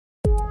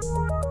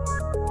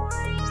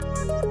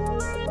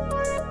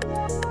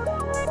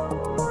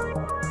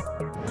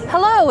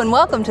Hello and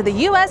welcome to the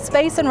U.S.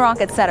 Space and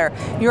Rocket Center.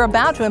 You're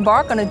about to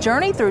embark on a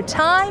journey through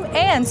time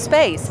and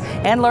space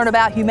and learn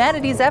about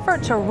humanity's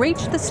effort to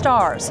reach the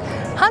stars.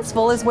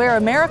 Huntsville is where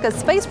America's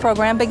space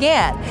program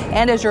began,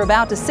 and as you're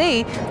about to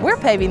see, we're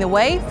paving the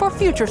way for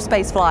future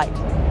spaceflight.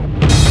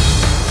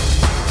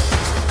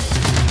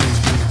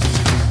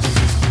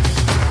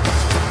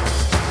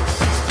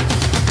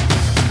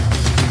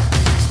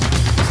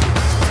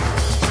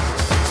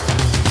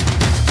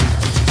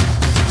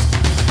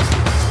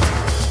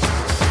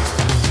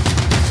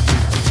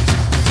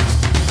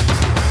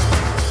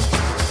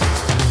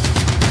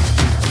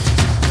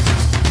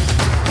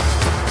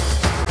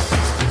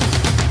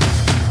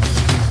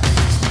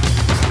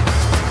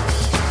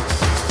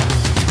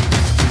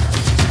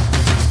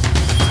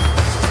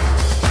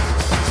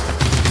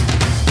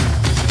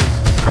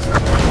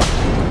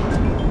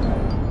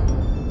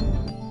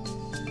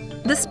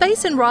 The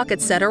Space and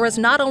Rocket Center is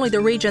not only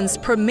the region's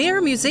premier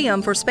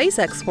museum for space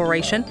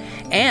exploration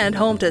and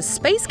home to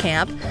Space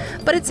Camp,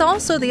 but it's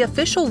also the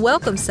official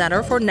welcome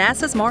center for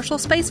NASA's Marshall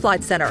Space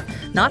Flight Center,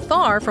 not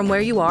far from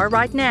where you are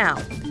right now.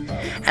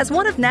 As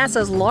one of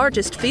NASA's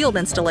largest field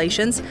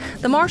installations,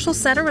 the Marshall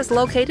Center is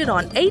located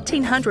on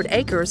 1,800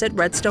 acres at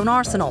Redstone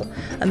Arsenal,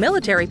 a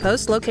military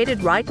post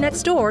located right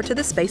next door to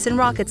the Space and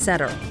Rocket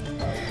Center.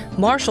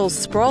 Marshall's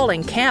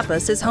sprawling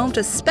campus is home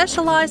to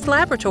specialized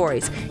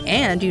laboratories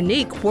and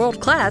unique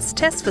world-class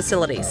test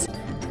facilities.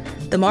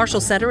 The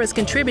Marshall Center is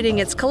contributing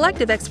its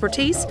collective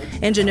expertise,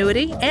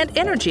 ingenuity, and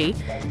energy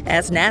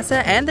as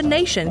NASA and the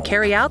nation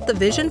carry out the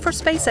vision for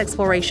space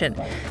exploration,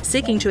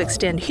 seeking to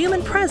extend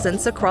human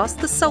presence across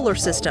the solar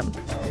system.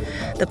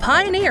 The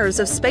pioneers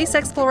of space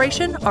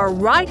exploration are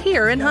right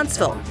here in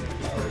Huntsville.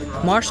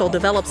 Marshall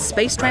develops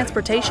space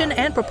transportation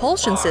and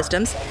propulsion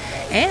systems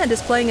and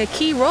is playing a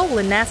key role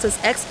in NASA's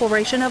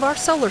exploration of our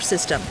solar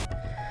system.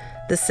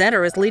 The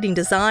center is leading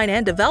design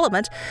and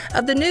development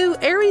of the new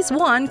Ares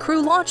 1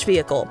 crew launch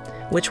vehicle,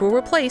 which will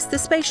replace the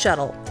Space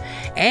Shuttle,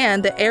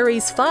 and the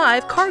Ares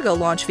 5 cargo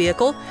launch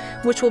vehicle,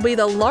 which will be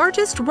the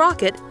largest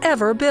rocket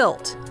ever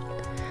built.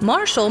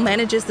 Marshall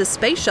manages the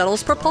Space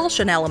Shuttle's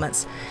propulsion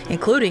elements,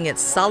 including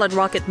its solid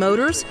rocket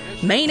motors,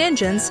 main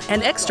engines,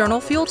 and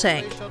external fuel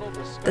tank.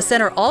 The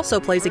center also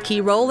plays a key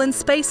role in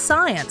space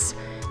science,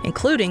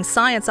 including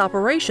science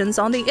operations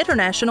on the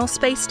International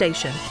Space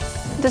Station.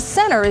 The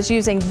center is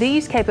using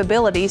these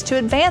capabilities to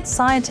advance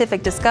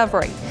scientific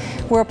discovery.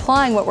 We're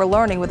applying what we're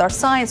learning with our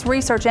science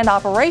research and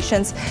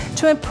operations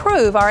to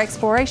improve our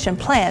exploration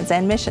plans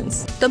and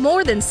missions. The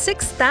more than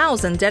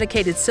 6,000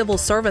 dedicated civil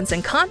servants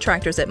and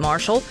contractors at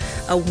Marshall,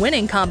 a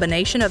winning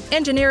combination of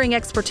engineering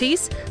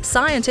expertise,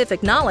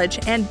 scientific knowledge,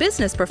 and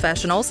business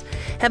professionals,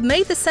 have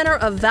made the center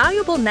a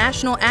valuable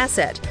national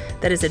asset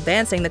that is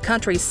advancing the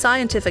country's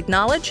scientific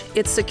knowledge,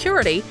 its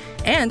security,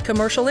 and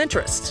commercial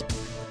interests.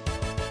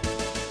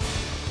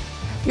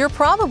 You're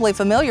probably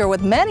familiar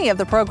with many of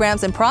the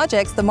programs and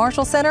projects the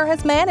Marshall Center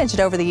has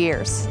managed over the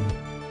years.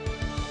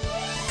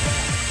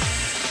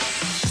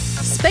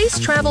 Space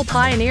travel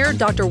pioneer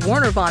Dr.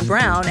 Wernher von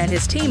Braun and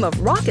his team of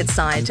rocket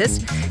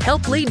scientists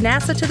helped lead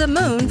NASA to the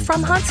moon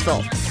from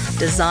Huntsville,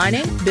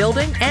 designing,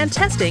 building, and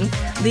testing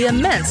the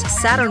immense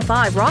Saturn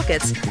V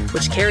rockets,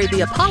 which carried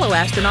the Apollo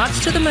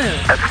astronauts to the moon.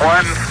 It's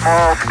one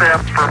small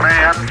step for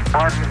man,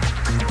 one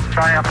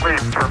giant leap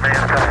for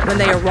mankind. When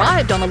they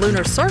arrived on the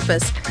lunar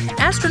surface,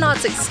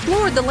 astronauts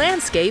explored the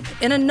landscape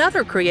in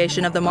another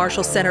creation of the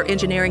Marshall Center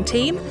engineering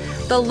team,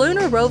 the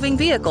Lunar Roving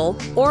Vehicle,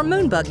 or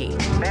Moon Buggy.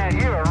 Man,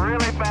 you are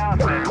really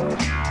bouncing.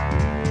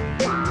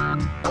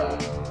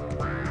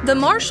 The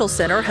Marshall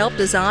Center helped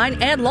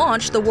design and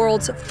launch the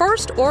world's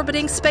first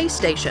orbiting space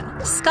station,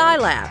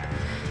 Skylab.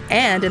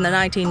 And in the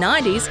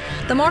 1990s,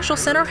 the Marshall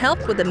Center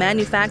helped with the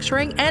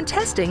manufacturing and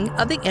testing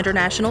of the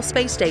International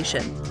Space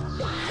Station.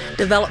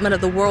 Development of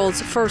the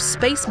world's first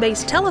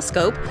space-based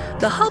telescope,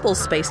 the Hubble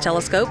Space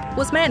Telescope,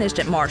 was managed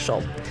at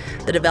Marshall.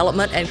 The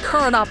development and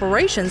current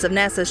operations of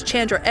NASA's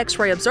Chandra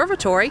X-ray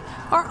Observatory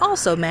are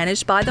also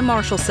managed by the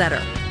Marshall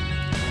Center.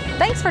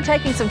 Thanks for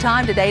taking some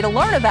time today to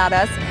learn about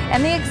us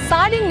and the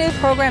exciting new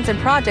programs and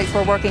projects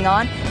we're working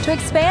on to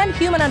expand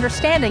human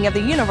understanding of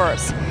the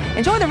universe.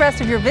 Enjoy the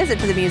rest of your visit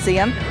to the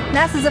museum,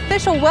 NASA's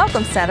official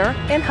welcome center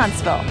in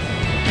Huntsville.